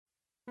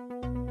The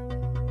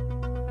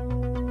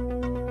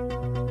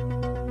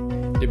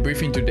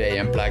briefing today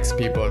unplugs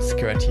people's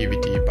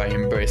creativity by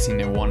embracing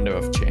the wonder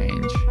of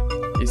change.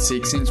 It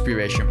seeks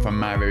inspiration from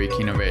maverick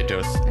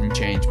innovators and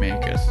change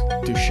makers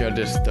to share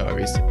their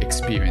stories,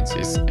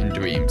 experiences, and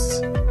dreams.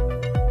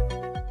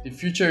 The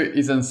future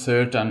is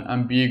uncertain,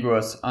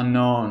 ambiguous,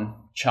 unknown,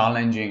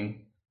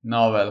 challenging,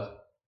 novel.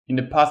 In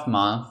the past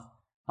month,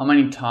 how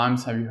many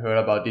times have you heard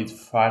about these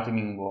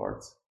frightening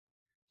words?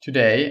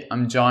 Today,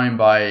 I'm joined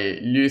by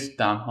Loes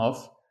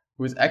Damhof,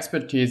 whose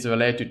expertise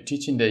relates to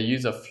teaching the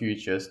use of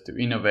futures to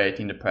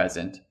innovate in the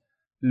present.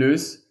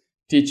 Loes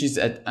teaches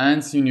at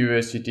Hanze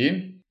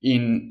University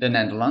in the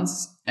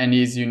Netherlands and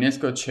is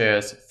UNESCO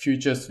Chair's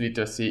Futures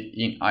Literacy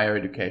in Higher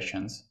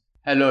Education.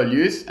 Hello,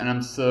 Loes, and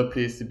I'm so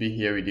pleased to be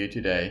here with you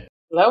today.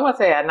 Hello,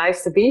 Mattea.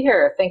 Nice to be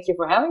here. Thank you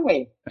for having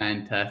me.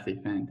 Fantastic.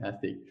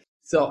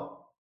 So,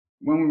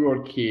 when we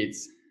were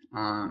kids,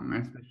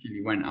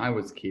 especially when I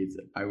was kids,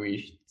 I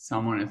wish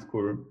someone at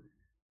school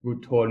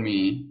would told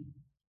me,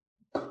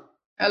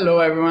 hello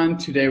everyone,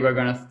 today we're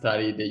going to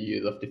study the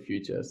use of the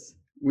futures.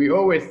 We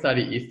always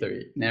study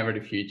history, never the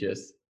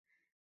futures.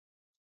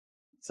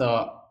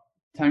 So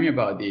tell me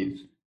about this.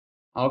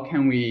 How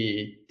can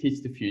we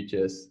teach the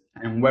futures,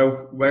 and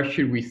where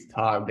should we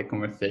start the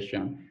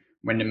conversation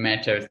when the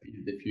matter is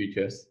the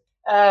futures?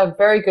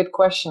 Very good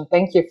question.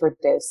 Thank you for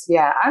this.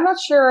 Yeah, I'm not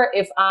sure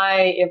if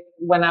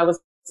when I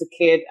was a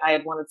kid, I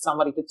had wanted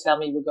somebody to tell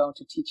me we're going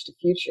to teach the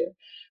future,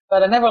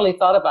 but I never really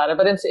thought about it.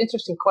 But it's an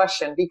interesting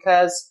question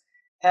because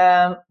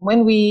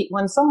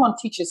when someone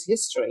teaches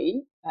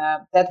history,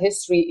 that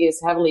history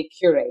is heavily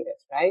curated,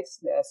 right?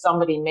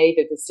 Somebody made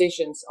the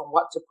decisions on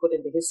what to put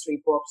in the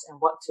history books and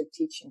what to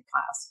teach in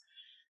class.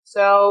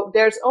 So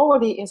there's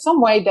already, in some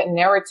way, that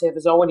narrative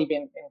has already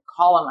been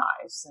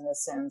colonized in the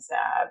sense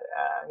that,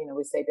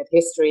 we say that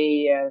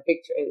history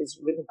is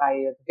written by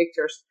the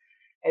victors,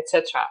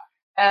 etc.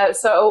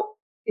 So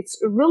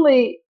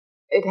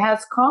it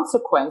has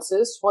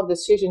consequences what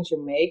decisions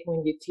you make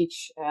when you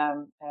teach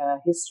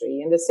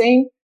history. And the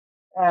same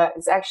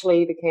is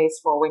actually the case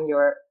for when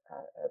you're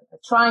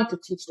trying to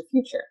teach the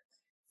future.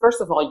 First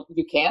of all,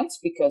 you can't,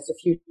 because the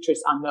future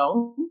is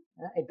unknown.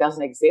 It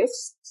doesn't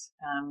exist.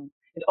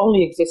 It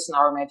only exists in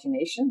our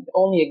imagination. It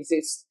only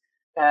exists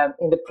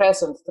in the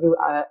present through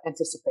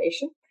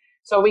anticipation.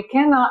 So we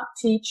cannot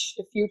teach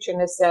the future in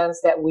the sense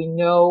that we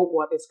know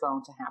what is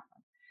going to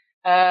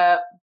happen.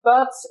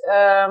 But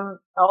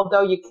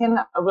although you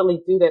cannot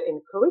really do that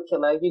in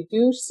curricula, you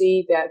do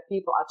see that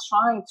people are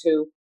trying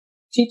to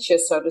teach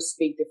us, so to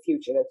speak, the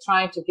future. They're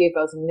trying to give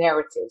us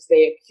narratives.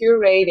 They are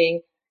curating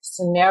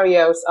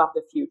scenarios of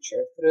the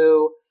future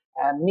through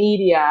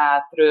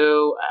media,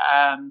 through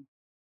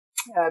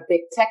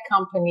big tech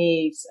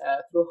companies,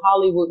 through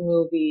Hollywood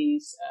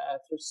movies,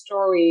 through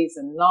stories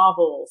and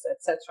novels,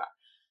 etc.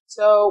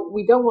 So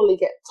we don't really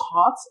get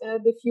taught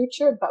the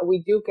future, but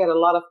we do get a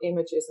lot of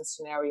images and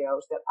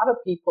scenarios that other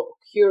people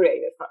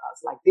curated for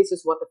us, like this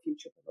is what the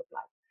future will look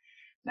like.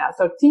 Now,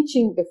 so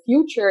teaching the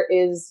future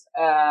is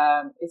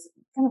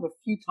kind of a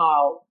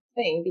futile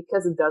thing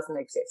because it doesn't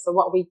exist. So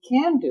what we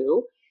can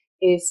do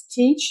is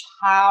teach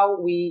how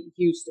we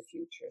use the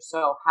future,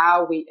 so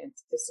how we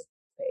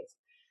anticipate,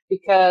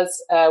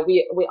 because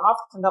we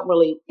often don't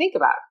really think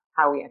about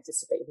how we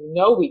anticipate. We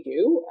know we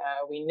do.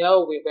 We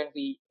know when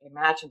we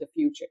imagine the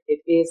future, it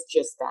is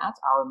just that,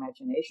 our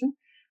imagination.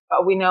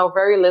 But we know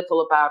very little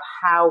about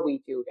how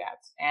we do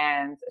that,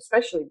 and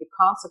especially the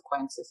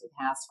consequences it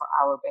has for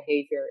our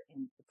behavior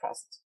in the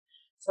present.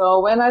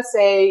 So when I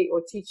say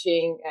we're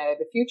teaching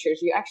the futures,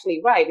 you're actually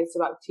right. It's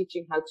about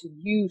teaching how to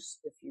use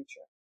the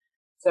future.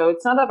 So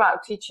it's not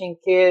about teaching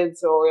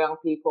kids or young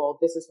people,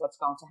 this is what's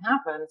going to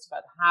happen. It's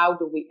about how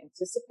do we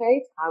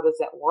anticipate? How does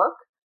that work?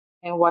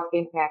 And what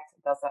impact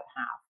does that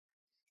have?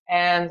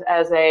 And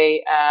as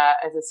a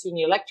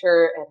senior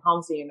lecturer at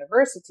Hanze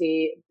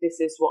University, this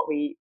is what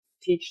we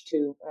teach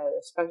to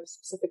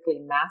specifically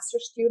master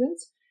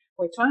students.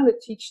 We're trying to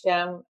teach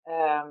them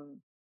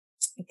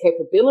a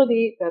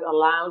capability that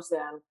allows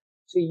them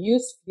to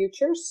use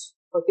futures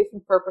for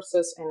different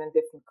purposes and in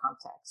different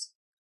contexts.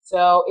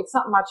 So it's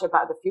not much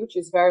about the future,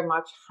 it's very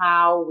much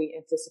how we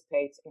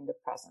anticipate in the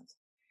present.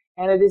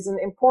 And it is an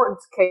important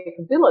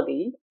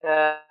capability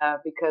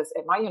because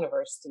at my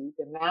university,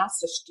 the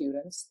master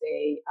students,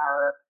 they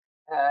are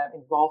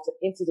involved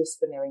in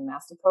interdisciplinary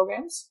master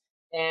programs.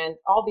 And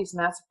all these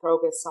master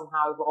programs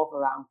somehow evolve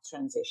around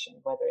transition,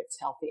 whether it's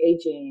healthy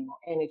aging or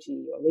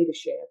energy or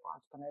leadership or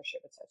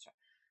entrepreneurship, etc.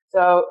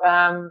 So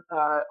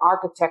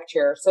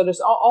architecture. So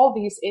there's all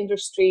these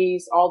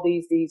industries, all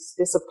these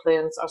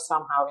disciplines are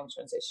somehow in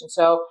transition.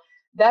 So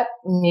that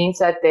means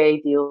that they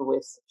deal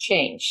with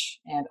change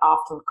and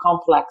often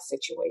complex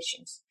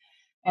situations.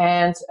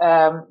 And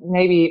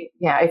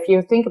if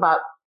you think about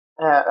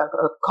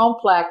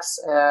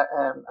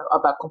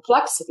about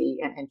complexity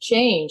and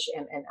change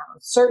and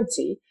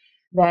uncertainty,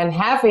 then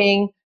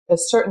having a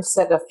certain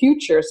set of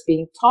futures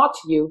being taught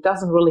to you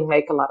doesn't really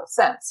make a lot of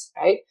sense,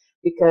 right?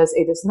 Because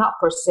it is not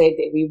per se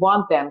that we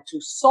want them to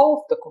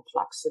solve the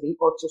complexity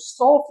or to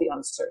solve the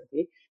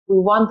uncertainty. We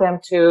want them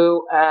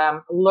to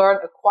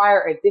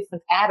acquire a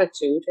different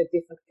attitude, a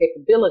different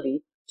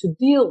capability to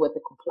deal with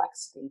the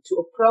complexity, to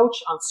approach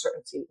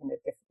uncertainty in a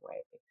different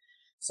way.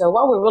 So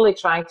what we're really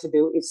trying to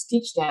do is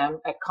teach them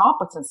a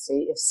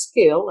competency, a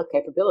skill, a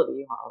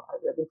capability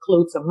that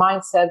includes a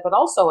mindset, but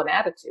also an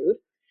attitude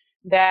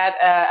that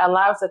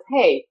allows that,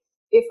 hey,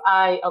 if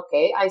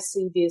I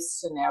see these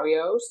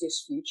scenarios,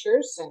 these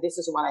futures, and this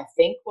is what I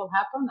think will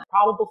happen.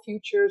 Probable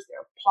futures, there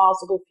are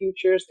plausible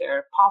futures, there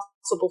are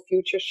possible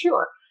futures,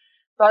 sure.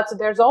 But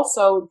there's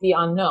also the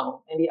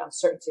unknown and the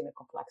uncertainty and the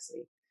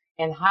complexity.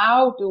 And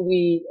how do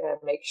we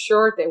make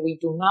sure that we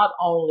do not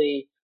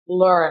only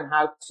learn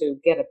how to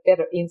get a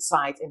better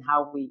insight in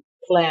how we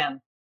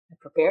plan and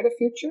prepare the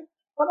future,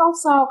 but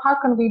also how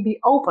can we be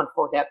open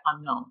for that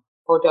unknown,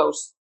 for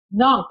those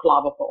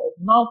non-plausible,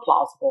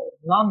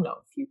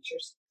 non-known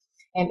futures.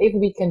 And if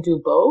we can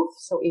do both,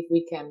 so if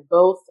we can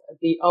both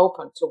be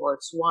open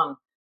towards one,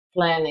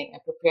 planning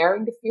and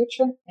preparing the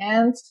future,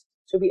 and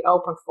to be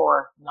open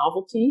for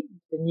novelty,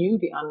 the new,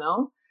 the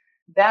unknown,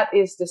 that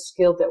is the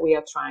skill that we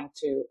are trying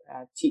to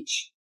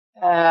teach.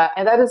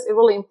 And that is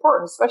really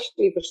important,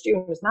 especially for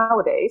students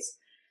nowadays,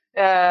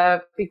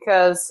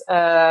 because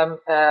a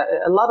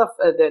lot of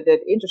the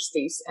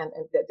industries and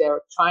that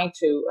they're trying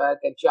to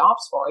get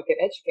jobs for, get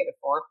educated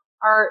for,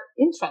 are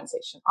in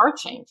transition, are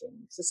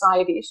changing.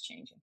 Society is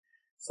changing.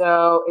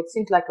 So it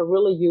seems like a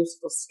really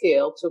useful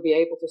skill to be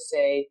able to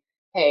say,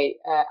 hey,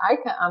 I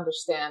can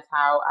understand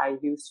how I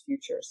use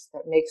futures.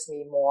 That makes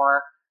me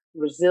more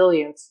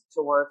resilient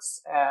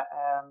towards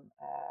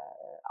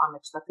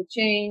unexpected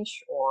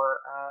change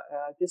or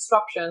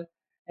disruption.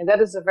 And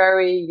that is a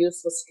very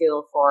useful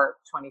skill for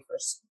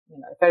 21st,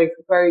 very,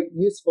 very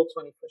useful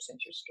 21st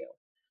century skill.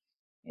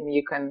 And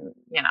you can,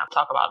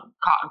 talk about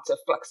cognitive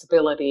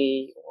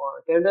flexibility,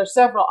 or there are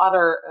several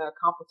other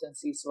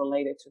competencies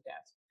related to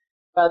that.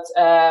 But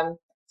and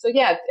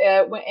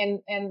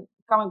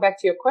coming back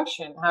to your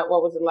question,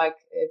 what was it like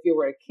if you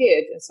were a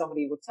kid and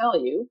somebody would tell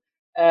you?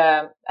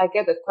 I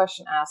get that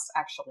question asked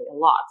actually a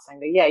lot,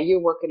 saying that, yeah, you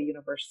work at a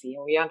university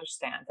and we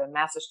understand that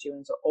master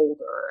students are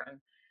older and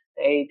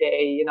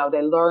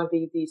they learn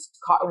these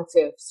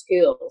cognitive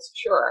skills.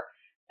 Sure.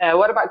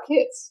 What about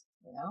kids?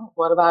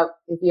 What about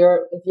if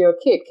you're a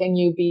kid? Can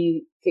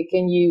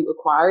you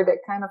acquire that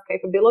kind of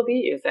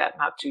capability? Is that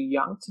not too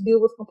young to deal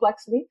with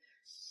complexity?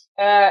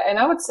 And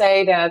I would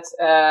say that,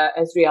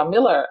 as Riel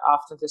Miller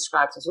often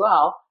describes as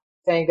well,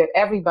 saying that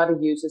everybody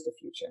uses the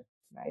future,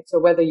 right? So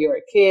whether you're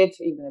a kid,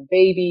 even a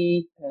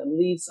baby,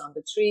 leaves on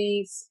the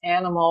trees,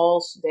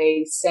 animals,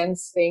 they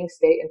sense things,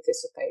 they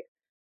anticipate.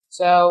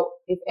 So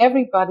if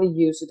everybody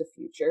uses the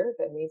future,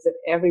 that means that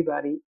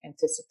everybody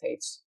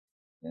anticipates.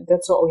 And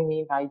that's what we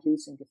mean by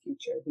using the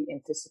future. We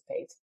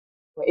anticipate.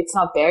 Well, it's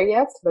not there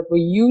yet, but we're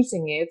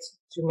using it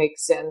to make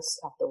sense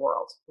of the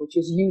world, which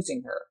is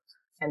using her.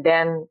 And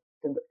then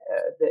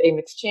the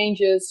image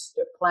changes,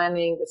 the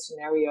planning, the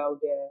scenario,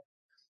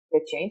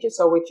 the changes.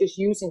 So we're just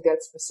using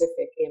that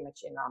specific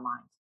image in our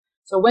mind.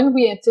 So when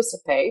we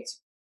anticipate,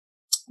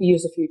 we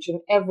use the future,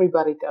 and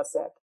everybody does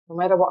that, no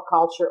matter what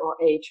culture or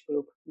age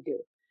group you do.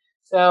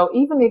 So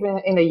even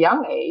in a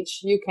young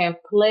age, you can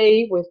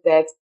play with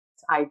that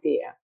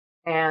idea,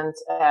 and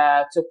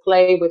to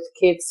play with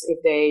kids if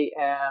they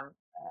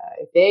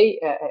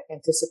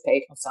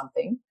anticipate on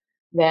something.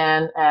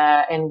 Then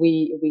and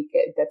we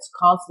get, that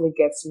constantly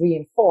gets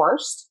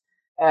reinforced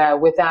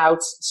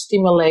without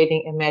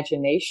stimulating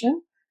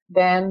imagination,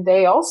 then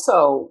they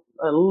also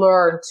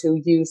learn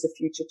to use the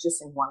future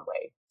just in one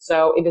way.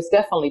 So it is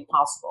definitely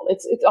possible.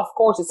 It's of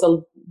course it's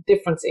a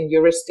difference in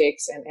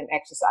heuristics and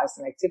exercise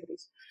and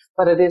activities,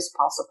 but it is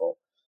possible.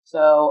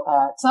 So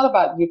it's not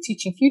about you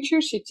teaching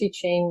futures; you're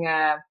teaching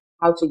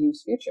how to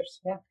use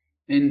futures. Yeah.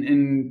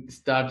 And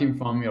starting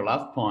from your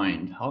last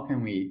point, how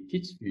can we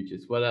teach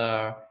futures? What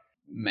are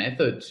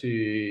methods to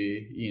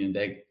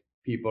that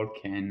people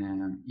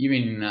can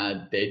even in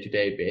a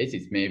day-to-day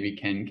basis maybe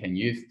can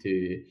use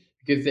to,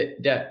 because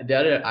the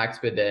other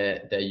aspect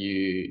that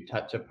you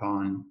touch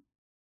upon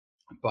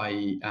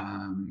by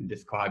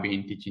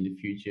describing teaching the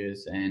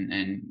futures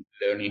and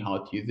learning how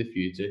to use the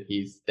future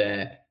is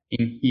the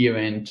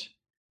inherent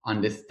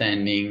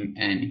understanding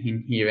and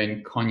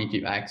inherent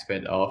cognitive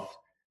aspect of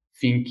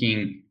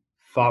thinking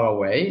far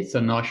away,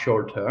 so not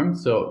short term.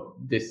 So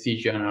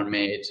decisions are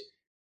made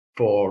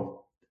for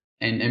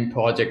and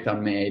projects are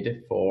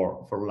made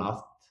for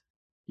last,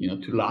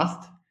 to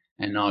last,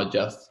 and not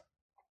just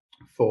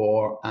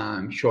for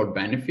short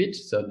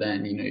benefits. So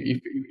then,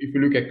 if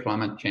you look at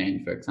climate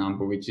change, for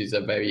example, which is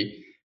a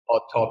very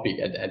hot topic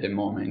at the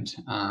moment,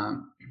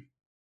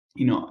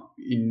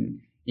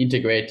 in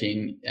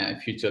integrating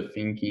future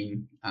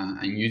thinking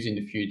and using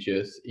the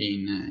futures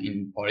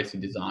in policy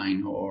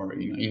design, or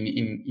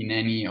in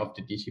any of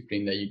the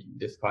discipline that you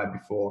described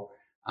before,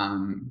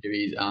 there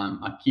is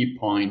a key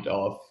point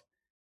of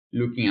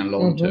looking at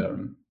long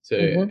term, so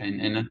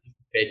and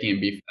anticipating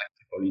and be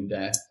flexible in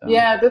that.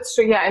 Yeah, that's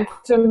true. Yeah, in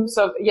terms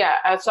of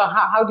so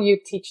how do you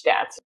teach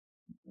that?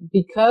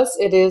 Because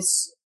it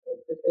is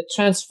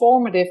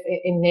transformative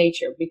in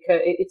nature,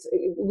 because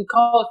we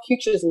call it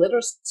futures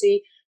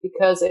literacy,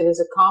 because it is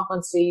a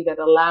competency that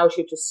allows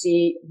you to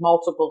see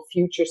multiple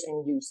futures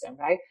and use them,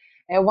 right?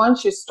 And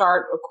once you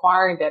start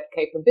acquiring that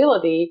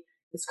capability,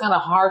 it's kind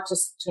of hard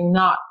to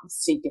not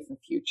see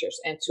different futures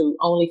and to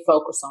only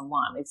focus on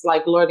one. It's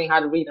like learning how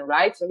to read and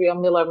write. So Ria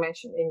Miller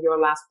mentioned in your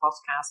last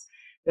podcast,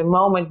 the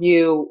moment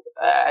you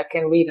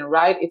can read and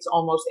write, it's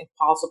almost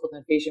impossible to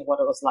envision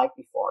what it was like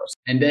before.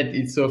 And that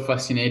is so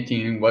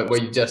fascinating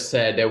what you just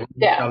said, that when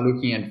you are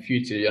looking at the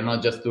future, you're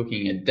not just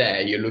looking at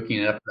that, you're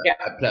looking at a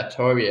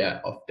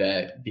plethora of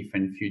the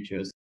different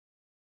futures.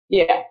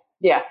 Yeah,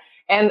 yeah.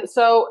 And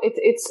so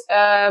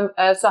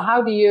so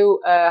how do you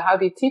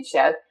teach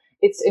that?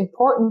 It's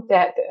important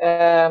that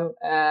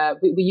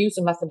we use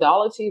a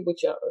methodology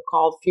which are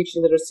called future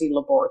literacy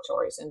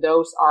laboratories, and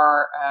those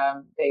are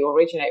they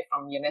originate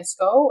from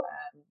UNESCO.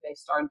 They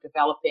started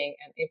developing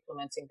and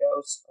implementing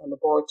those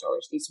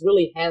laboratories. These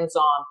really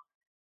hands-on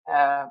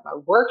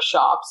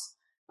workshops,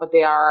 but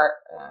they are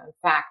in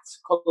fact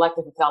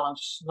collective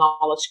intelligence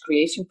knowledge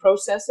creation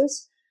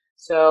processes.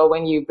 So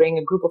when you bring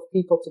a group of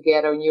people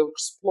together and you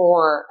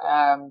explore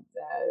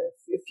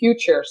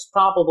futures,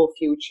 probable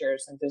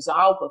futures and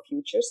desirable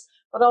futures,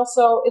 but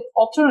also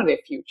alternative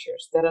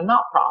futures that are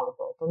not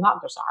probable, they're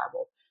not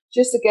desirable,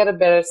 just to get a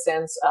better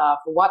sense of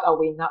what are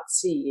we not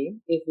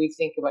seeing if we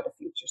think about the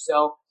future.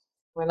 So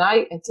when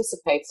I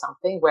anticipate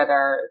something,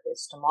 whether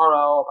it's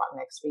tomorrow, about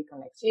next week or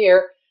next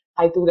year,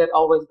 I do that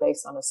always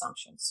based on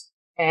assumptions.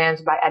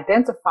 And by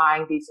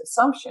identifying these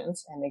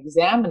assumptions and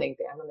examining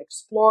them and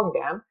exploring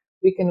them,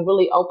 we can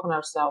really open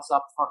ourselves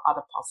up for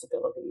other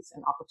possibilities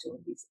and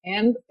opportunities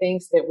and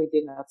things that we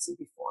did not see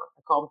before.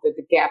 I call them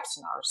the gaps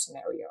in our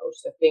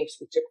scenarios, the things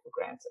we took for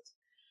granted.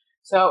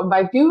 So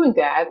by doing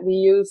that, we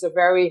use a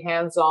very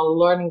hands-on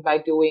learning by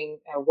doing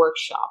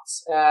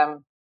workshops,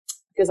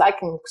 because I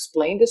can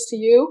explain this to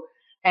you,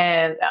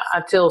 and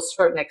until a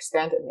certain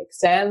extent it makes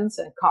sense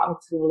and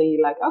cognitively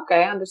like,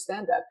 okay, I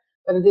understand that.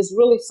 But it is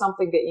really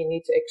something that you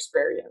need to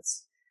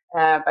experience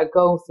by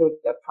going through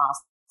that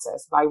process.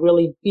 By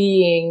really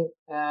being,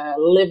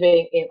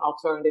 living in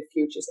alternative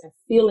futures and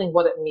feeling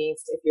what it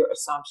means if your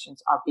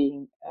assumptions are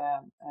being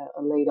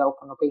laid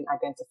open or being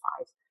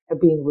identified and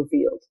being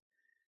revealed.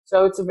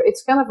 So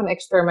it's kind of an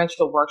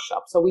experimental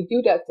workshop. So we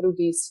do that through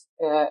these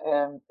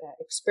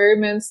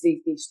experiments,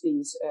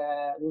 these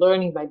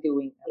learning by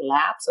doing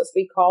labs, as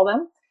we call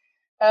them.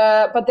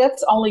 But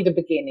that's only the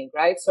beginning,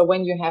 right? So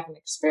when you have an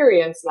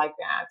experience like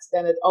that,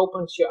 then it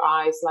opens your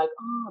eyes like,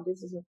 oh,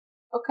 this is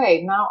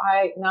okay, now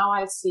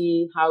I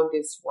see how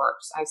this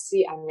works. I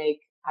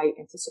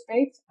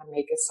anticipate, I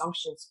make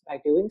assumptions by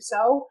doing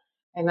so,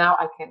 and now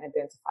I can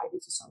identify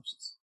these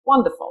assumptions.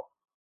 Wonderful.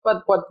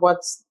 But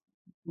what's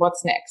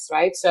next,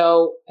 right?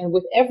 So, and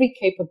with every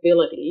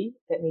capability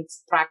that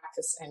needs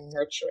practice and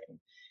nurturing.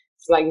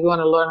 It's like if you want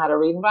to learn how to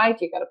read and write,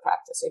 you got to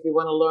practice. If you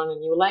want to learn a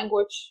new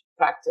language,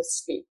 practice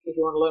speak. If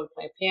you want to learn to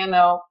play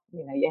piano,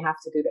 you have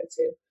to do that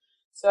too.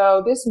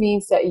 So this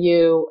means that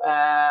you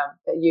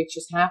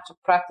just have to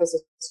practice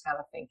this kind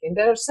of thinking.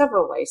 There are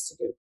several ways to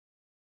do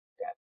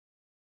that.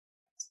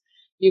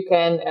 You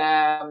can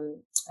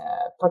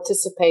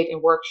participate in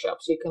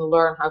workshops. You can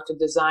learn how to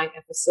design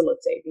and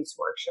facilitate these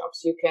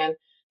workshops. You can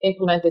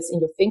implement this in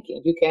your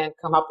thinking. You can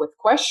come up with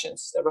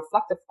questions,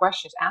 reflective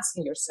questions,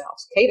 asking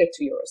yourselves, cater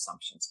to your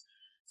assumptions.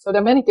 So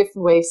there are many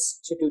different ways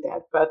to do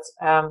that. But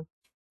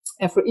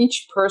and for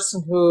each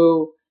person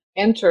who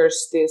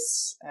enters that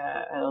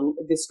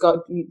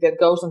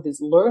goes on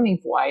this learning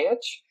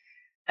voyage,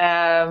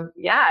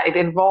 it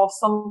involves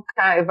some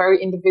kind of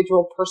very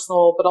individual,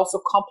 personal, but also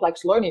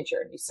complex learning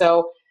journey.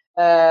 So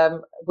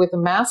with the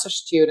master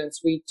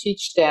students, we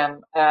teach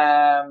them,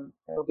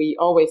 we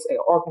always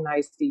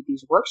organize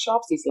these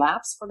workshops, these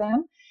labs for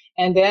them.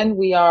 And then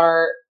we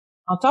are,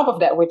 on top of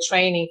that, we're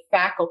training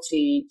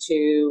faculty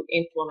to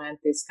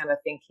implement this kind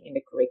of thinking in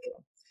the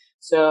curriculum.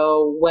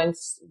 So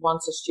once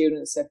the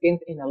students have been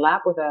in a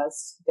lab with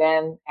us,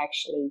 then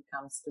actually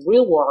comes the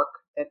real work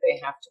that they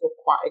have to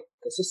acquire,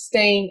 to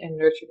sustain and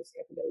nurture this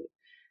capability.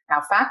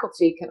 Now,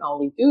 faculty can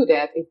only do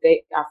that if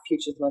they are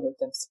future literate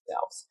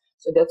themselves.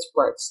 So that's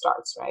where it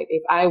starts, right?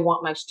 If I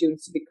want my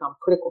students to become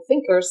critical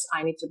thinkers,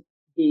 I need to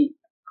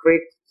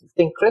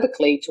think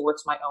critically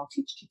towards my own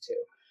teaching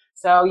too.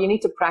 So you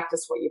need to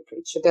practice what you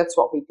preach. So that's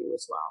what we do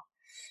as well.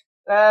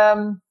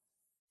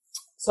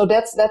 So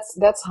that's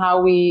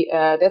how we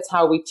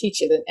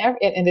teach it,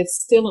 and it's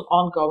still an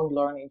ongoing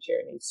learning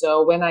journey.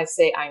 So when I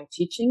say I'm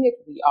teaching it,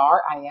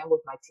 I am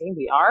with my team,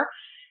 we are,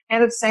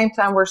 and at the same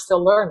time we're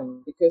still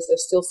learning because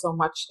there's still so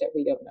much that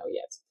we don't know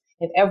yet,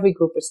 and every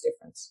group is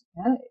different.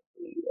 Yeah?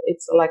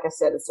 It's like I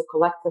said, it's a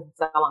collective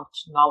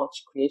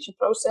knowledge creation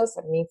process.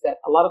 That means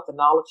that a lot of the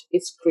knowledge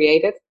is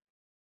created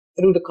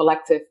through the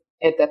collective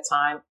at that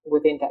time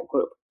within that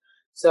group.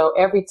 So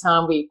every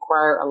time we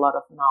acquire a lot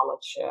of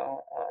knowledge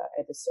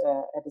at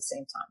the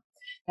same time.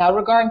 Now,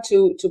 regarding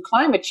to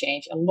climate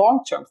change and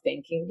long-term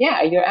thinking,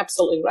 yeah, you're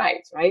absolutely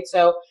right.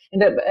 So,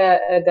 and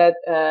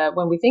that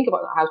when we think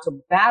about how to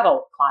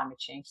battle climate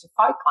change, to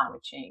fight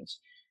climate change,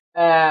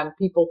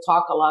 people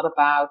talk a lot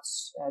about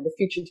the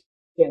future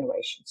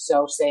generations.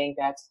 So saying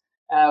that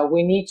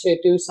we need to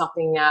do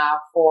something now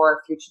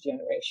for future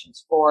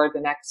generations, for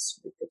the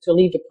next, to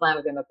leave the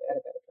planet at a better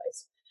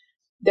place.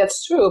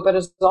 That's true, but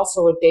there's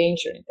also a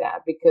danger in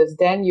that, because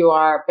then you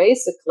are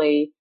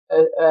basically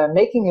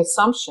making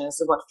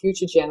assumptions of what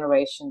future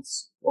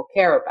generations will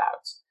care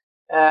about.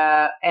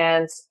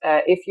 And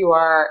if you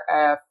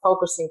are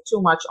focusing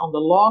too much on the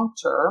long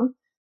term,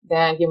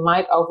 then you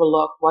might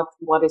overlook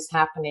what is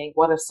happening,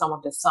 what are some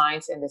of the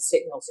signs and the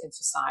signals in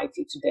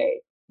society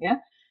today. Yeah.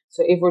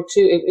 So if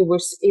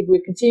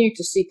we continue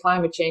to see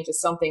climate change as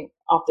something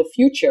of the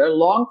future,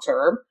 long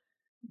term,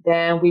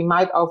 then we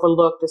might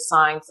overlook the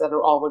signs that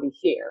are already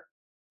here.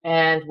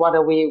 And what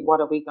are we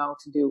going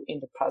to do in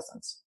the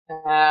present?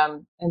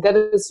 And that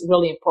is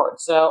really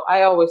important. So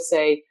I always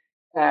say,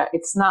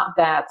 it's not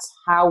that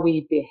how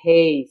we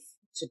behave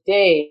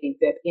today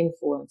that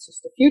influences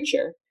the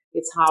future.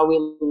 It's how we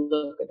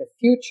look at the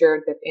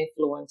future that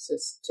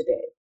influences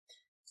today.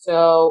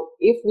 So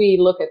if we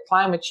look at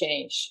climate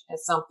change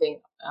as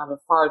something of a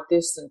far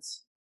distant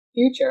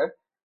future,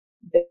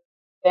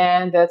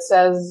 then that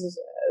says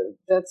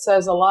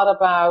a lot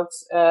about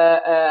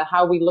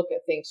how we look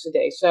at things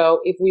today.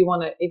 So if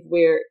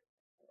we're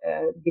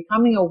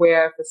becoming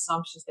aware of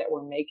assumptions that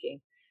we're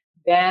making,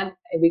 then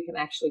we can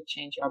actually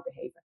change our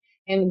behavior.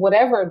 And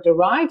whatever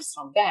derives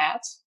from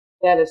that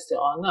is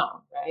still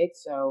unknown, right?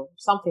 So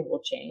something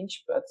will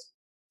change, but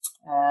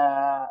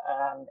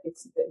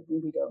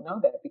we don't know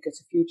that, because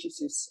the future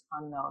is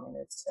unknown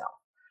in itself.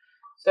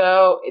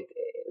 So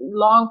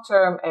long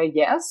term,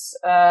 yes,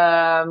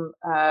 and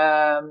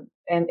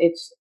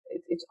it's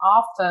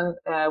often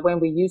when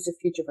we use the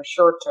future for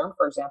short term.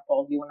 For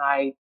example, you and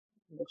I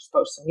were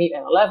supposed to meet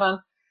at 11,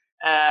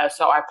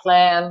 so I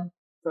plan.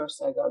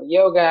 First, I go to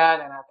yoga,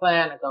 then I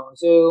go on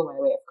Zoom, and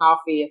we have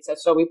coffee, etc.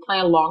 So we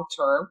plan long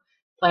term,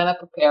 plan and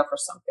prepare for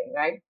something,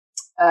 right?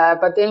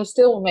 But then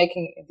still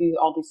making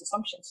all these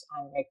assumptions.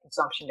 I make an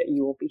assumption that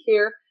you will be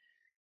here.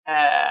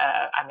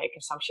 I make an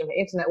assumption the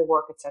internet will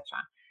work, etc.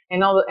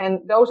 And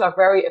those are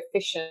very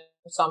efficient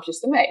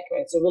assumptions to make,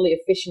 right? It's a really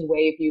efficient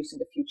way of using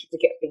the future to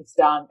get things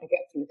done and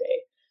get through the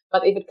day.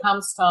 But if it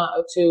comes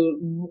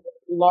to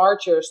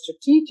larger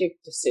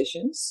strategic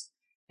decisions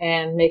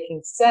and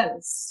making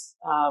sense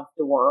of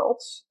the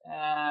world,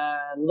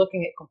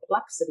 looking at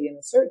complexity and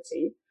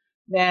uncertainty,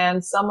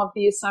 then some of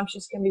the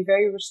assumptions can be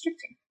very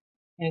restricting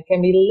and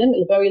can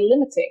be very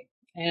limiting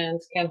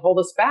and can hold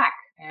us back,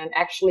 and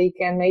actually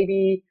can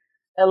maybe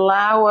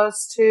allow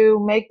us to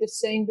make the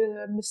same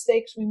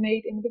mistakes we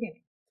made in the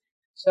beginning.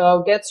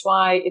 So that's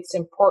why it's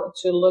important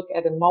to look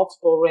at a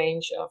multiple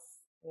range of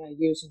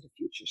using the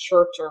future,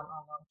 short term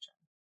or long term.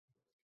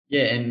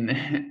 Yeah,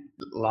 and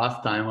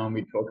last time when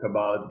we talked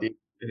about this,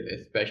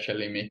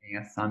 especially making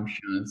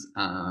assumptions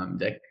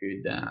that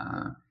could,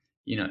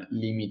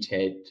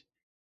 limitate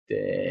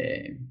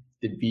the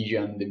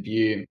vision, the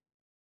view,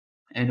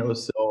 and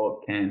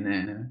also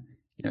can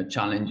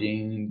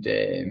challenging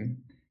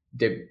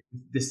the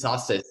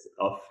success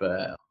of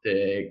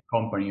the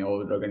company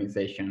or the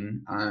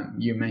organization.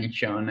 You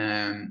mentioned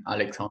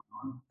Alex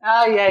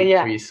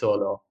Honnold, Free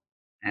Solo,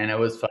 and I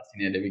was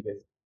fascinated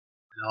because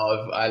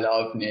I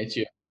love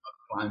nature, I love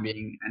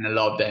climbing, and I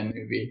love that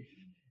movie.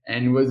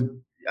 And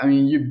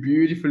you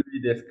beautifully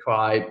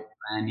described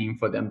planning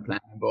for the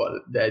unplannable.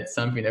 That's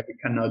something that we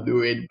cannot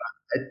do it,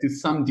 but to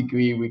some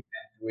degree we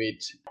can do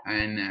it.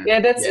 And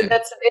that's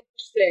interesting.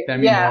 Tell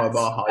me more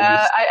about how you.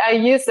 I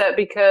use that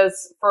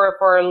because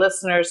for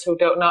listeners who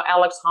don't know,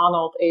 Alex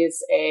Honnold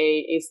is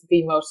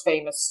the most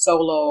famous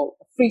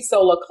free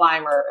solo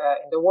climber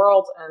in the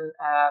world, and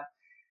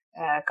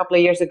a couple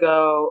of years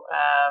ago,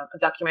 a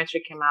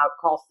documentary came out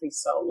called Free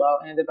Solo,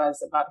 and it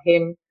was about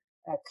him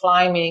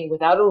climbing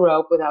without a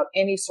rope, without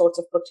any sorts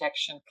of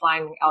protection,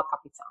 climbing El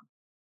Capitan.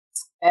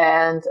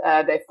 And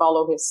they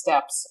follow his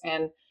steps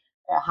and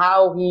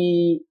how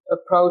he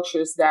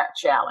approaches that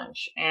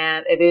challenge.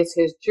 And it is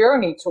his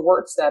journey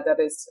towards that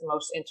is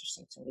most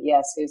interesting to me.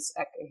 Yes, his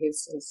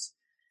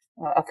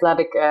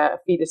athletic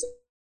feat is,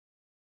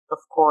 of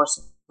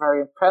course, very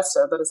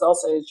impressive, but it's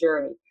also his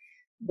journey.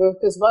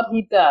 Because what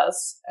he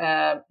does,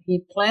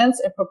 he plans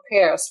and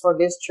prepares for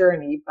this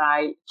journey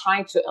by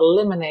trying to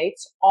eliminate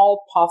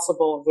all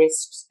possible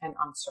risks and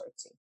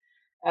uncertainty.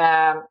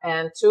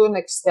 And to an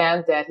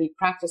extent that he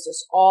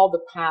practices all the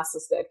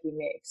passes that he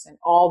makes and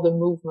all the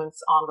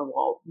movements on the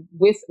wall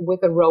with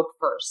a rope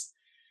first.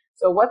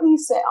 So what he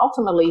said,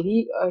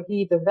 ultimately,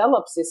 he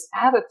develops his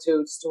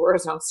attitudes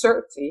towards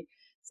uncertainty,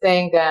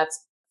 saying that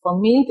for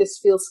me, this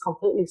feels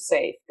completely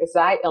safe because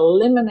I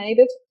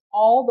eliminated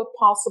all the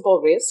possible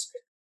risk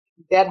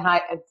that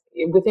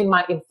within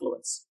my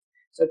influence.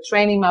 So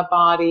training my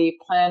body,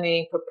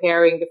 planning,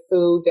 preparing the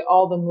food,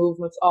 all the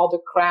movements, all the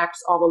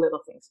cracks, all the little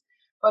things.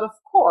 But of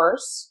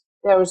course,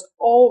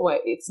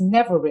 it's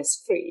never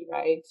risk-free,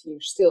 right?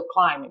 You're still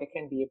climbing. It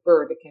can be a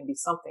bird, it can be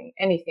something,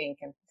 anything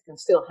can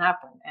still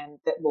happen, and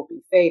that will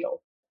be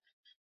fatal.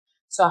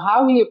 So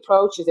how he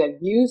approaches that,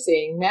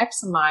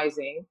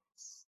 maximizing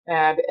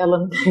the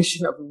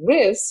elimination of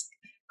risk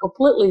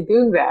completely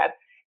doing that.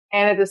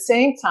 And at the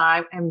same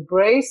time,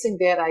 embracing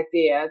that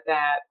idea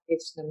that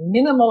it's the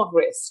minimal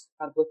risk,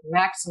 but with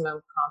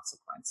maximum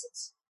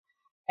consequences.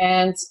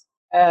 And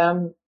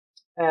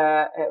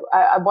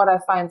what I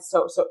find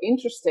so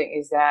interesting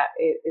is that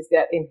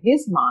in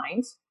his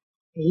mind,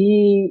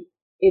 he's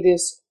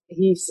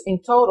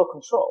in total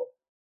control,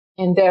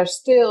 and there's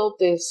still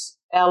this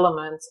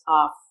element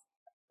of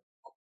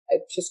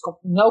just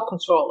no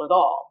control at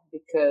all,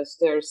 because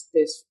there's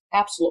this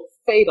absolute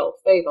fatal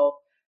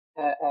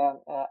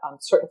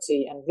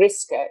uncertainty and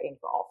risk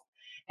involved.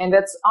 And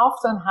that's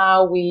often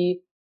how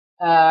we,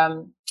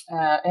 and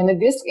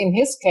in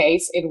his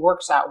case, it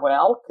works out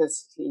well,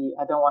 because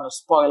I don't want to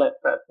spoil it,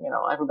 but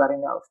everybody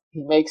knows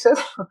he makes it.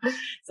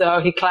 So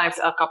he climbs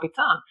El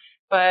Capitan.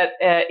 But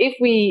if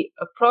we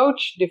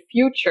approach the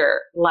future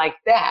like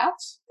that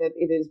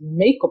it is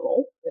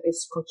makeable, that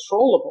it's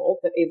controllable,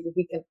 that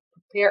we can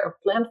prepare a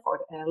plan for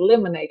it and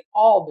eliminate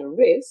all the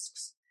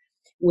risks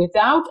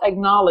without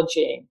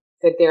acknowledging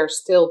that there's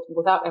still,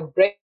 without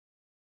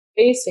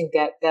embracing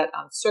that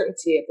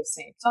uncertainty at the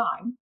same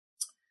time,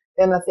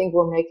 then I think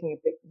we're making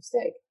a big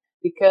mistake.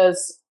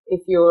 Because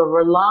if you're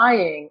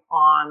relying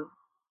on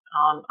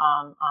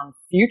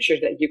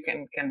futures that you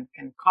can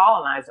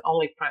colonize,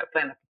 only plan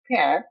and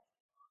prepare,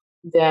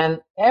 then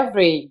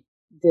every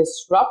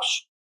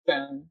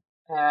disruption,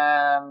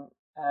 and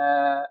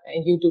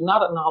you do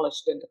not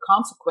acknowledge the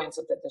consequence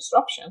of that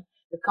disruption,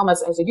 it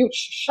comes as a huge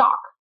shock.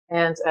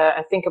 And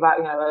I think about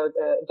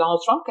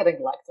Donald Trump getting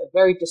elected, a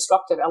very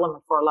disruptive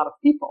element for a lot of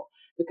people,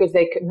 because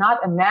they could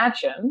not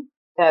imagine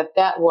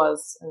that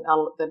was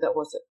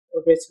a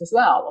risk as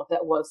well, or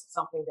that was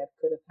something that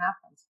could have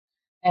happened.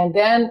 And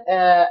then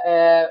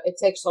it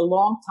takes a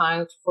long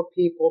time for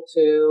people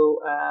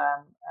to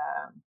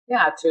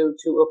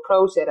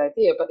approach that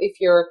idea. But if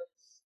you're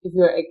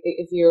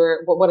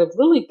what it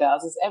really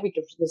does is every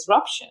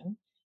disruption,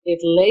 it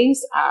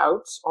lays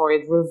out or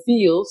it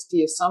reveals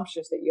the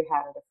assumptions that you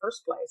had in the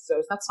first place. So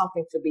it's not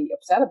something to be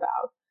upset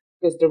about,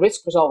 because the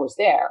risk was always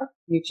there.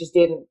 You just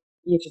didn't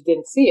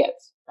see it,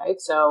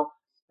 right? So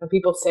when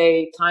people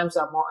say times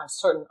are more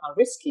uncertain and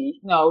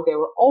risky, no, they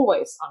were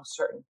always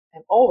uncertain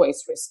and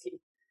always risky.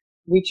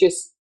 We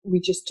just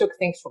took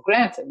things for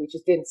granted. We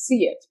just didn't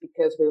see it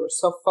because we were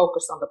so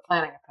focused on the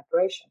planning and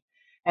preparation.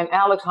 And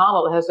Alex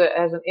Honnold has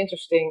an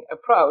interesting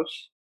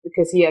approach,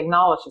 because he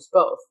acknowledges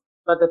both.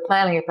 But the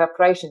planning and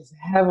preparation is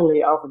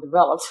heavily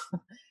overdeveloped.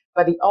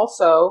 But he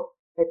also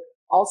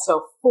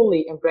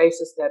fully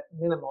embraces that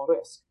minimal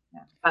risk. Yeah,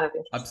 I find it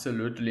interesting.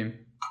 Absolutely.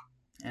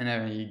 And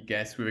I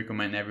guess we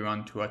recommend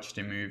everyone to watch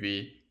the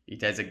movie.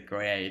 It has a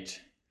great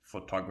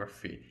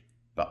photography,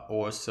 but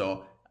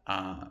also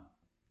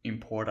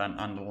important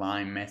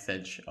underlying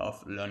message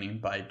of learning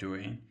by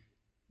doing,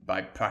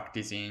 by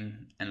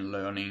practicing and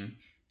learning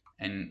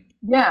and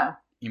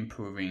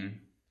improving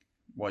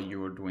what you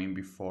were doing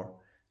before.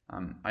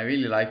 I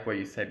really like what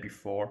you said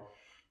before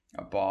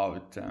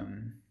about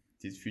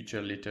this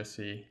future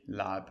literacy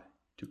lab,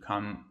 to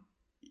come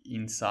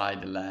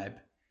inside the lab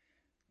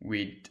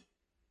with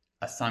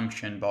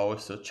assumption, but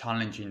also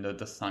challenging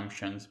those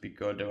assumptions,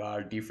 because there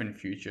are different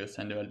futures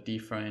and there are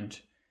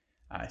different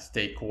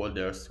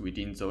stakeholders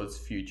within those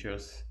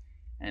futures,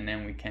 and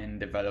then we can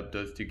develop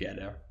those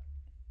together.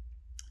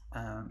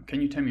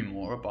 Can you tell me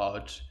more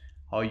about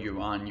how you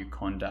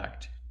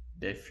conduct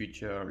the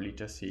future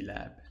literacy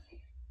lab?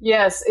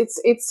 Yes, it's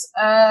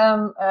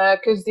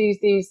because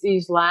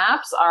these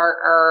labs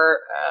are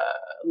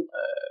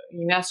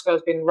UNESCO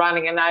has been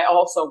running, and I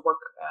also work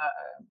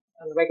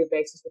on a regular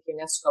basis with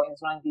UNESCO and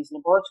is running these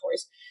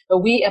laboratories. But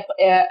we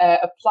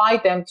apply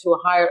them to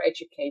higher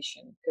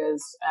education,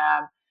 because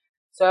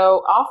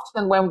so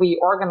often when we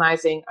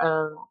organizing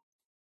a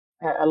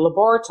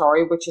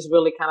laboratory, which is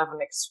really kind of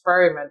an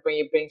experiment, when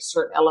you bring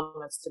certain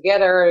elements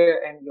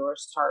together and you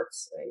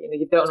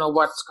don't know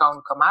what's going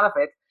to come out of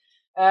it.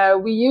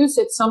 We use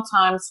it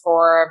sometimes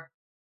for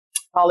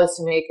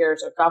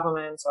policymakers or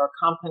governments or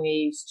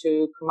companies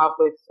to come up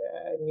with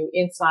new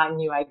insight,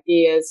 new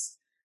ideas,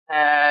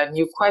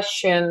 new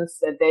questions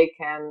that they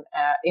can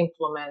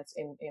implement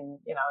in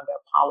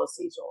their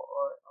policies or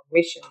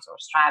missions or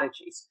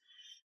strategies.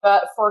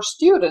 But for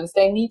students,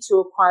 they need to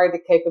acquire the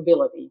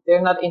capability.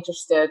 They're not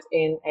interested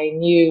in a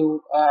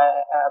new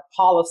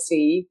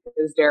policy,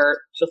 because they're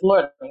just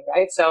learning,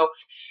 right? So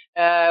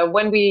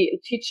when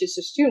we teach this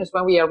to students,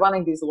 when we are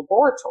running these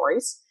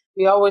laboratories,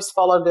 we always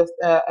follow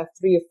a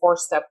 3 or 4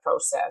 step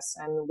process,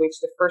 and which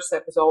the first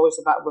step is always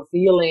about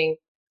revealing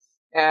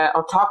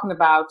or talking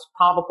about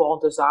probable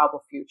and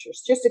desirable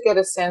futures, just to get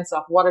a sense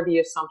of what are the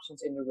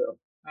assumptions in the room,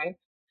 right?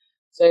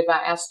 So if I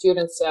ask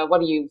students,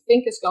 what do you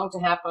think is going to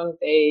happen?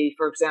 They,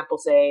 for example,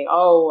 say,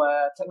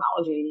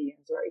 technology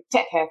is very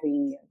tech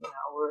heavy, and,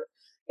 we're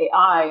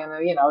AI, and,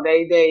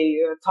 they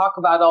talk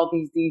about all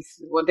these,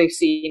 what they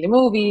see in the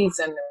movies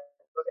and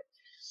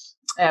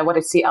what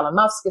they see Elon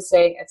Musk is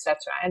saying, etc.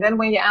 And then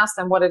when you ask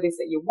them what it is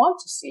that you want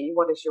to see,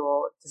 what is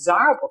your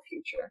desirable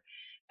future?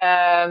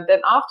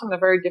 then often a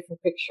very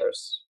different picture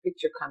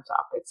comes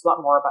up. It's a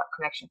lot more about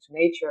connection to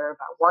nature,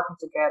 about working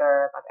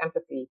together, about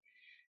empathy.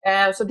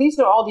 And so these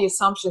are all the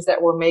assumptions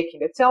that we're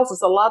making. It tells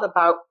us a lot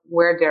about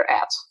where they're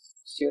at,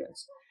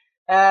 students.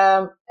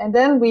 And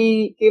then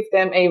we give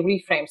them a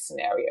reframe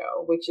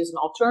scenario, which is an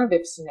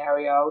alternative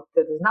scenario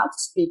that does not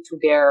speak to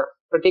their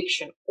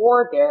prediction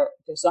or their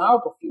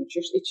desirable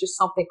futures. It's just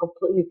something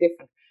completely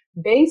different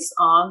based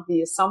on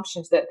the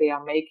assumptions that they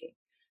are making,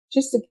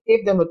 just to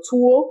give them a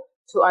tool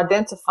to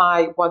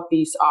identify what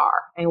these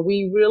are. And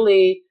we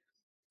really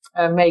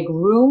make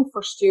room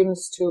for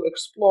students to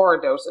explore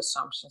those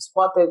assumptions.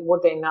 What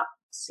they're not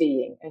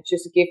seeing. And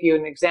just to give you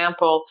an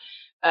example,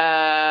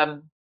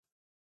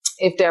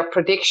 if their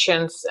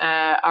predictions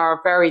are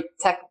very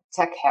tech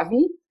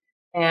heavy,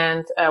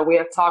 and we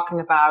are talking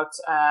about,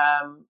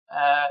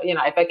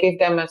 if I give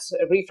them a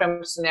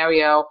reframe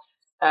scenario,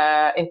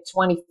 in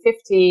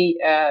 2050,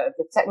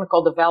 the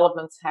technical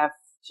developments have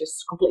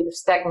just completely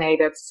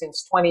stagnated.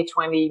 Since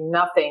 2020,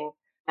 nothing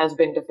has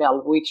been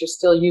developed. We're just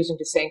still using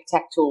the same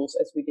tech tools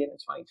as we did in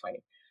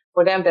 2020.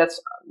 For them,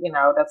 that's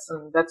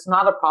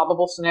not a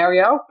probable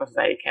scenario, because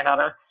they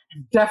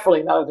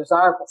definitely not a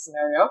desirable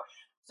scenario.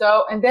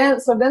 So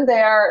then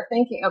they are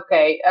thinking,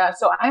 okay,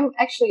 so I'm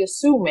actually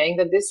assuming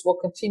that this will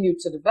continue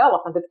to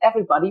develop and that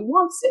everybody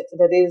wants it.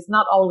 That is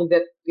not only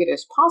that it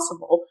is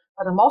possible,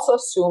 but I'm also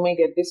assuming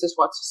that this is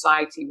what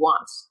society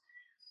wants.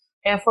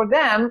 And for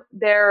them,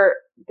 they're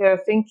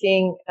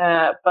thinking,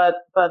 but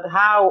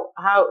how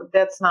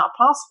that's not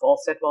possible?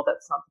 I said, well,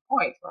 that's not the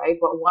point, right?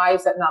 But why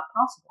is that not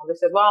possible? And they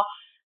said, well,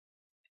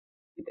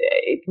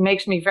 it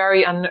makes me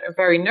very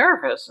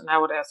nervous. And I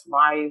would ask,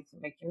 why does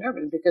it make you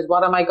nervous? Because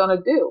what am I going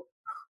to do?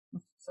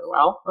 So,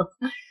 well,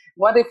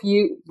 what if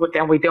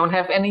then we don't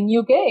have any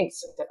new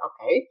games? I said,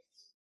 okay,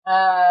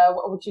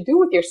 what would you do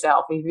with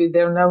yourself if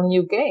there are no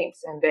new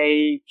games? And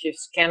they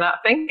just cannot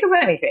think of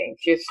anything,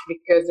 just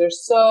because they're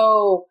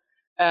so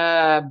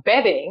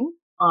betting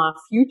on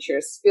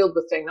futures filled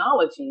with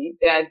technology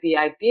that the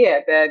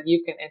idea that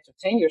you can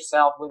entertain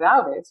yourself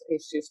without it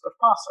is just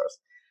preposterous.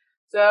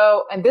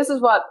 So, and this is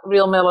what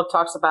Real Miller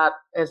talks about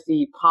as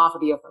the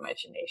poverty of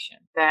imagination,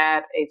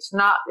 that it's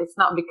not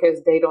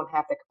because they don't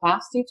have the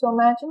capacity to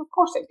imagine. Of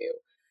course they do.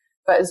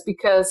 But it's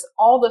because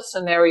all the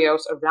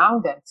scenarios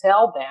around them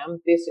tell them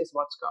this is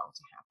what's going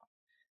to happen.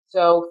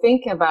 So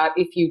thinking about,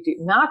 if you did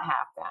not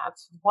have that,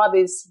 what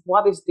is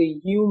the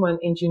human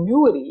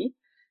ingenuity?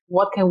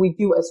 What can we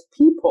do as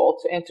people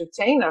to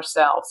entertain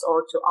ourselves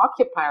or to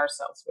occupy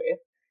ourselves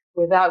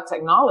without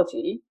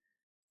technology?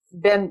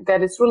 Then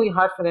that it's really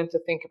hard for them to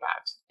think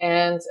about.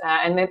 And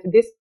then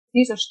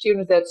these are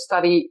students that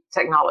study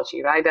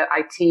technology, right? That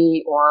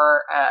IT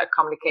or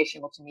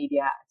communication,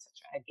 multimedia,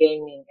 etc.,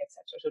 gaming,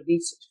 etc. So for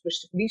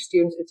these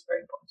students, it's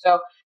very important.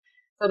 So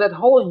that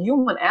whole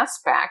human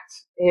aspect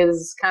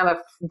is kind of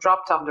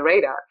dropped off the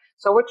radar.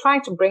 So we're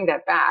trying to bring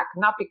that back,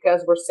 not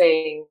because we're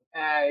saying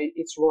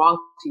it's wrong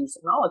to use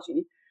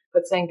technology,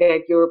 but saying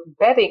that you're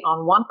betting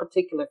on one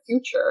particular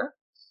future,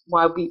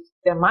 while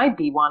there might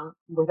be one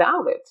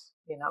without it.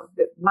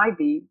 That might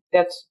be,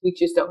 we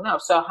just don't know.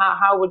 So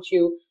how would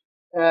you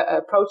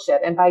approach that?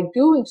 And by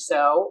doing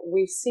so,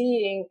 we're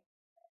seeing,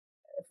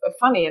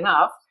 funny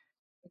enough,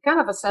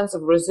 kind of a sense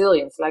of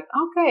resilience. Like,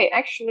 okay,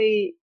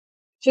 actually,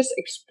 just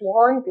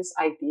exploring this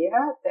idea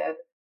that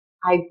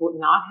I would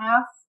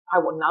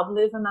not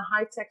live in a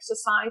high-tech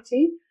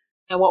society.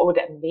 And what would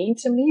that mean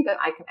to me, that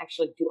I can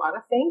actually do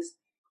other things?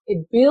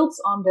 It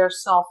builds on their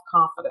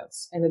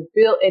self-confidence, and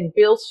it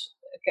builds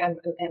an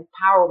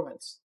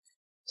empowerment.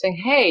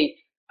 Saying, hey,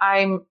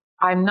 I'm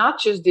not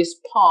just this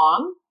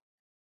pawn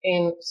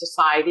in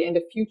society, and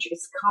the future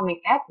is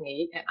coming at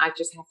me, and I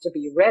just have to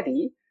be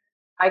ready.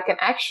 I can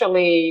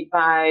actually,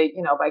 by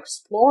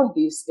exploring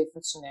these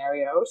different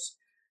scenarios,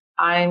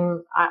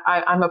 I'm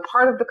a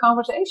part of the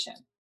conversation.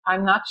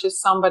 I'm not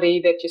just somebody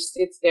that just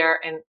sits there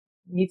and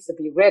needs to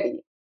be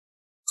ready.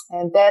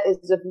 And that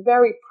is a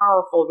very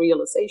powerful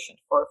realization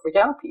for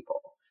young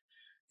people,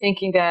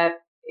 thinking that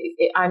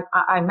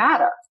I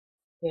matter.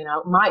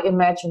 My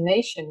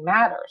imagination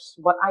matters.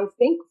 What I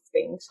think of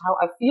things, how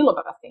I feel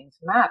about things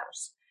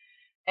matters.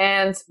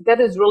 And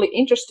that is really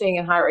interesting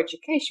in higher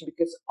education,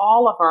 because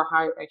all of our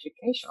higher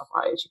education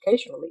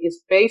really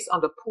is based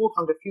on the pull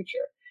from the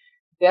future.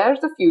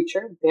 There's the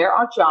future, there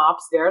are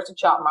jobs, there's the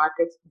job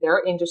market, there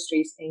are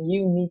industries, and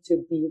you need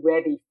to be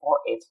ready for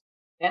it.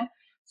 Yeah.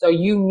 So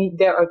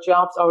there are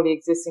jobs already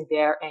existing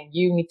there, and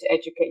you need to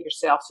educate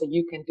yourself so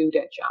you can do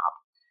that job.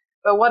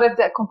 But what if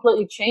that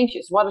completely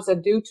changes? What does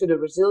that do to the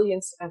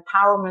resilience,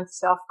 empowerment,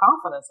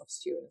 self-confidence of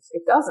students?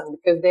 It doesn't,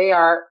 because they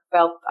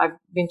felt I've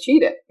been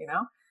cheated,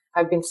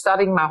 I've been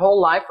studying my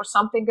whole life for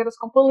something that is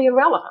completely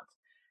irrelevant.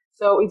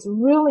 So it's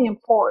really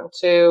important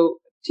to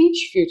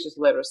teach futures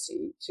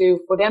literacy,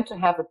 for them to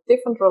have a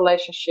different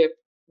relationship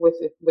with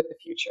the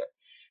future.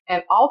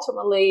 And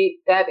ultimately,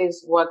 that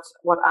is what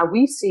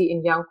we see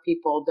in young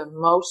people, the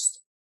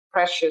most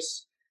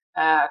precious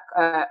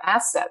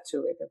asset to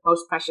it, the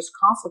most precious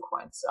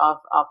consequence of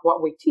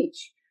what we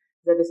teach.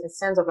 that is a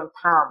sense of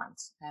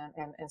empowerment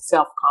and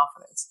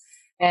self-confidence.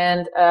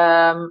 And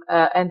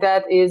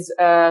that is,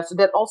 so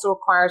that also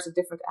requires a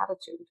different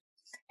attitude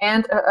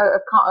and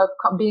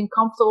being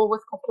comfortable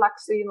with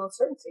complexity and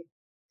uncertainty.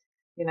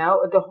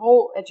 The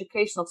whole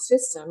educational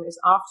system is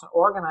often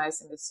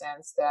organized in the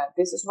sense that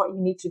this is what you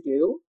need to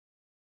do,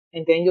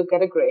 and then you'll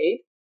get a grade,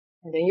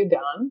 and then you're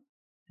done,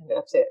 and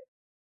that's it.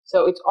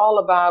 So it's all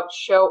about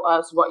show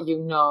us what you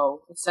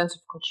know, a sense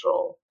of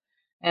control.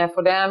 And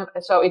for them,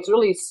 so it's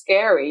really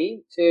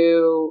scary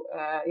to,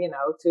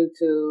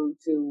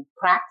 to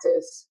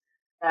practice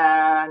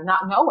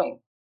not knowing,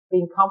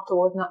 being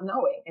comfortable with not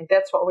knowing. And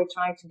that's what we're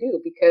trying to do,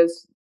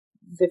 because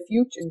the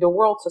future, the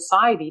world,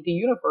 society, the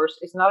universe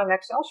is not an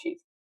Excel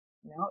sheet.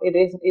 It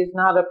is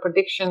not a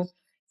prediction.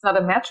 It's not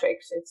a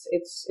matrix.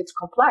 It's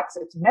complex.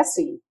 It's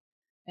messy.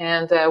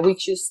 And we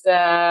just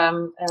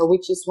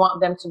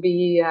want them to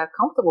be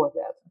comfortable with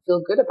that,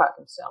 feel good about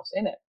themselves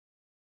in it.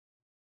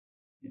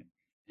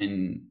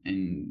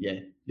 And yeah,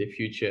 the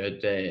future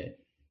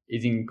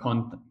is in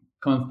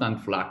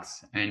constant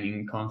flux and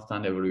in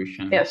constant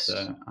evolution. Yes.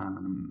 So,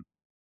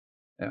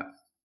 yeah.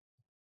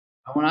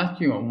 I want to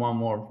ask you one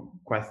more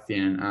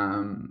question.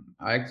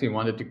 I actually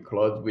wanted to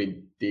close with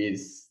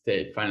this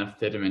final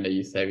statement that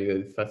you said,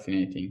 because it's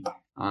fascinating.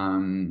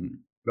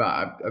 But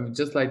I would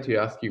just like to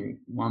ask you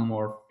one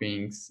more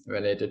things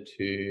related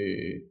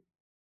to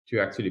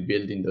actually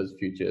building those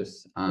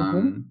futures.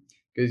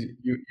 Because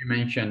you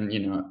mentioned,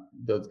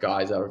 those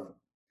guys are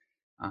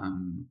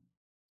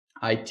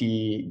IT,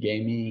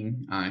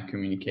 gaming,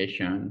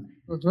 communication.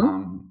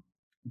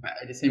 But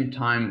at the same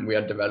time, we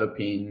are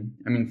developing,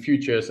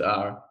 futures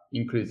are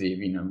inclusive,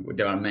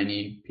 there are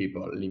many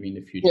people living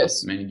the futures,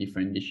 yes. Many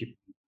different disciplines.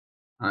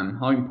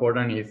 How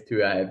important is to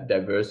have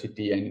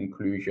diversity and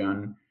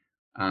inclusion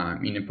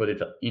in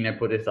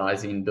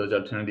hypothesizing those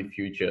alternative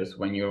futures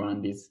when you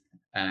run these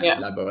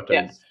laboratories?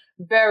 Yeah.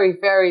 Very,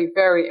 very,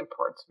 very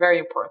important. Very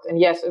important. And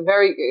yes, I'm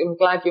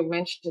glad you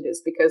mentioned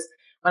this, because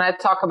when I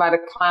talk about a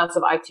class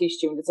of IT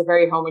students, it's a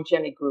very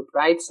homogenic group,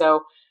 right?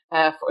 So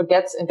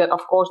that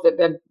of course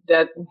that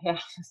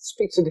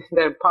speaks to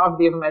their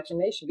poverty of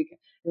imagination,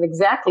 and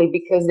exactly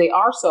because they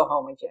are so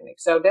homogenic.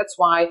 So that's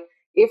why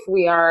if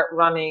we are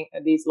running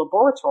these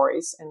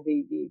laboratories and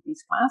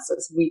these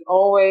classes, we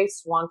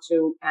always want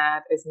to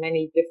add as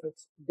many different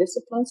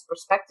disciplines,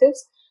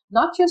 perspectives,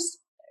 not just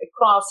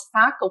across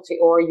faculty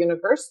or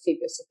university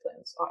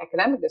disciplines or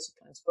academic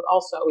disciplines, but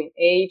also in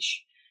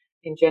age,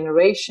 in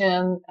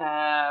generation,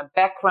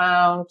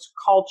 background,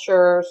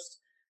 cultures,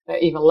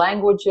 even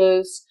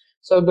languages.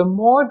 So the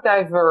more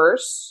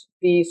diverse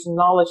these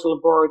knowledge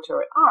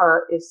laboratories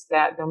are, is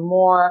that the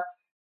more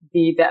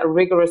that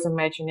rigorous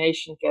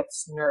imagination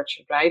gets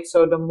nurtured, right?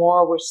 So the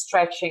more we're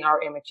stretching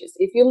our images.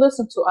 If you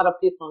listen to other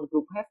people in the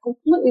group who have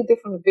completely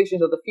different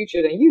visions of the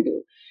future than you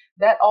do,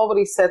 that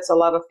already sets a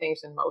lot of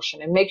things in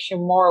motion and makes you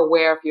more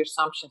aware of your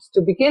assumptions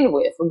to begin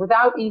with,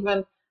 without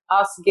even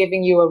us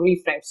giving you a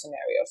reframe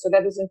scenario. So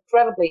that is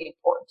incredibly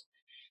important.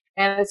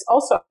 And it's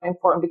also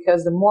important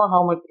because the more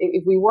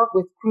if we work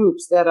with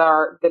groups that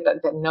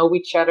know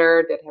each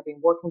other, that have been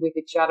working with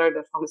each other,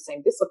 that's from the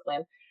same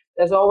discipline,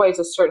 there's always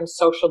a certain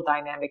social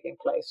dynamic in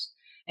place,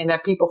 and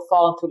that people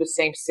fall into the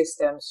same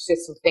system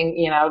thing.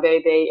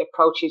 They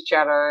approach each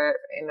other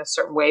in a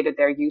certain way that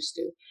they're used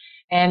to,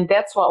 and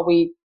that's what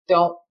we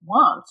don't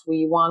want.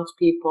 We want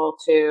people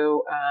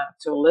to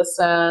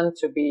listen,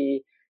 to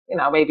be,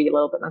 maybe a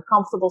little bit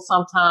uncomfortable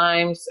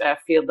sometimes,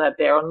 feel that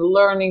they're on a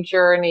learning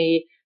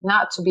journey,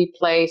 not to be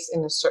placed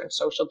in a certain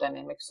social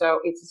dynamic. So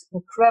it's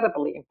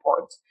incredibly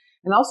important,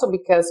 and also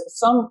because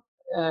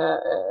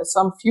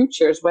some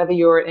futures, whether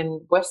you're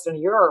in Western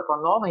Europe or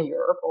Northern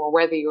Europe, or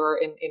whether you're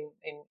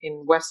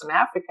in Western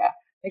Africa,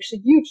 makes a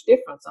huge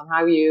difference on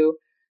how you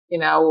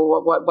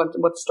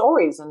what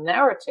stories and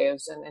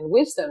narratives and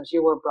wisdoms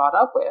you were brought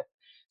up with.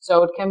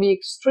 So it can be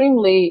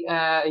extremely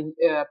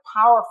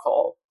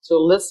powerful to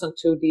listen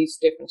to these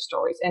different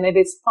stories, and it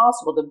is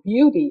possible. The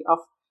beauty of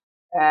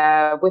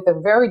with a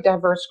very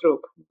diverse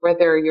group,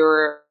 whether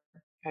you're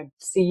a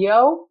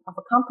CEO of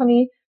a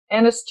company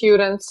and a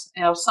student,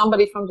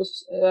 somebody from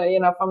this,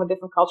 from a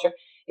different culture.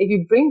 If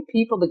you bring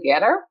people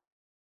together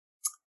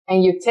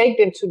and you take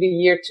them to the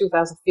year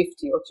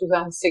 2050 or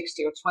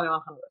 2060 or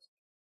 2100,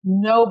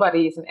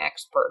 nobody is an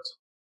expert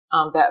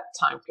on that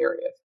time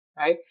period,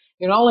 right?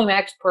 You're only an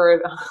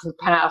expert on the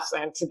past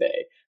and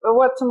today, but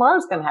what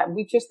tomorrow's going to happen,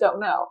 we just don't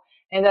know.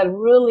 And that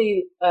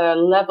really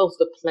levels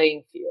the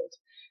playing field.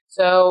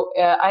 So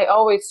I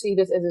always see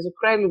this as an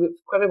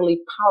incredibly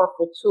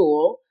powerful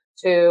tool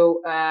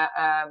to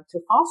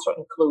foster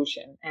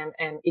inclusion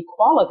and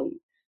equality,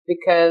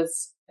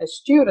 because a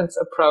student's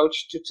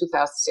approach to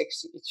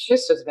 2060 is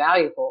just as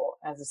valuable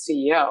as a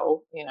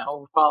CEO,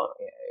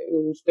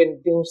 who's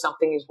been doing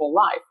something his whole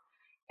life.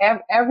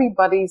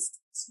 Everybody's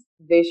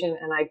vision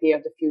and idea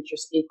of the future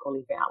is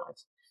equally valid,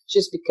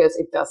 just because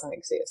it doesn't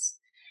exist.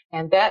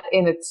 And that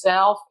in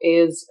itself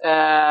is,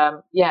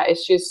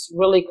 it's just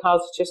really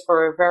just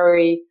for a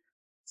very,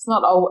 it's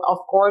not, of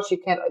course,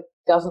 it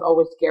doesn't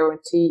always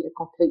guarantee a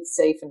complete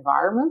safe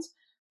environment,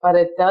 but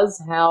it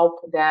does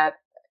help that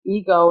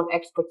ego and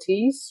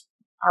expertise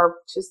are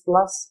just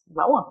less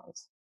relevant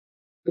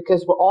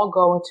because we're all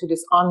going to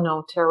this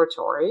unknown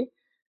territory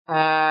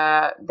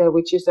that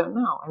we just don't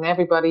know. And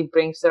everybody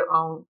brings their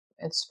own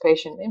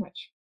anticipation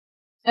image.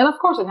 And of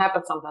course, it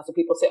happens sometimes that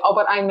people say, oh,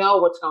 but I know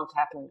what's going to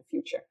happen in the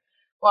future.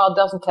 Well, it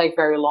doesn't take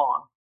very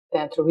long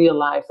then to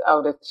realize,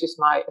 oh, that's just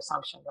my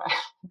assumption, right?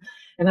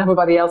 And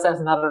everybody else has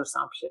another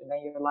assumption. And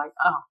then you're like,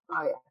 oh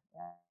yeah,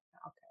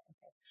 okay.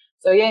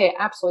 So yeah,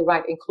 absolutely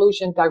right.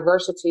 Inclusion,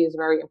 diversity is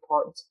very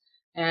important.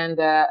 And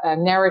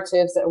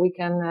narratives that we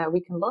can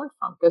learn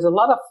from. Because a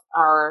lot of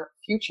our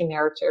future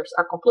narratives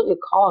are completely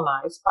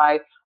colonized by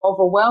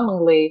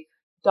overwhelmingly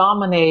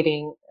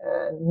dominating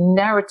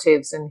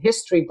narratives in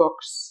history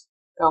books,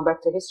 going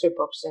back to history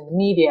books and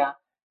media,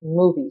 and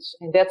movies.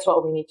 And that's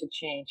what we need to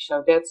change.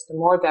 So that's the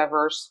more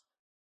diverse,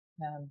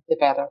 the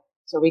better.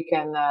 So we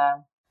can,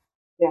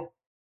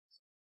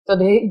 So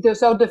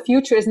the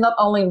future is not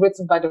only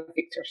written by the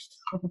victors.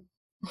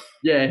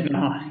 Yeah,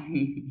 no,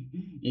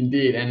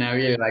 indeed. And I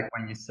really like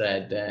when you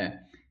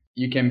said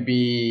you can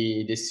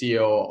be the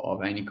CEO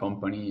of any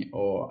company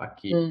or a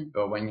kid,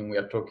 but when we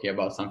are talking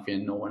about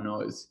something no one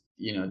knows,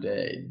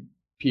 the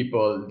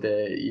people,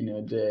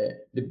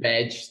 the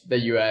badge that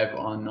you have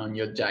on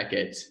your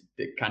jacket,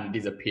 they can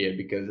disappear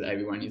because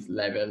everyone is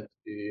leveled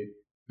to.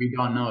 We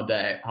don't know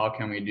that. How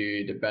can we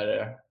do the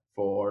better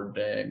for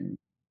the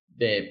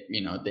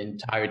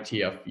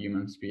entirety of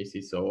human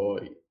species,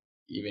 or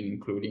even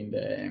including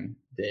the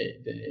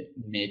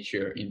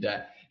nature in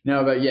that.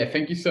 No, but yeah,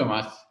 thank you so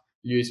much,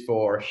 Loes,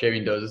 for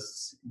sharing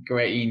those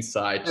great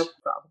insights. No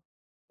problem.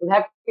 I'm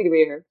happy to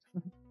be here.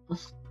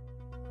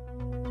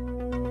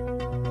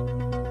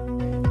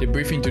 The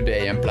briefing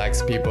today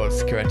unplugs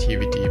people's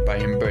creativity by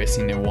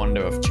embracing the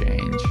wonder of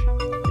change.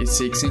 It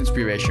seeks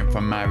inspiration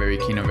from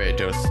maverick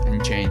innovators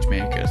and change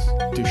makers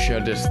to share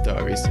their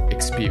stories,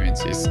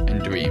 experiences,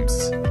 and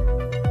dreams.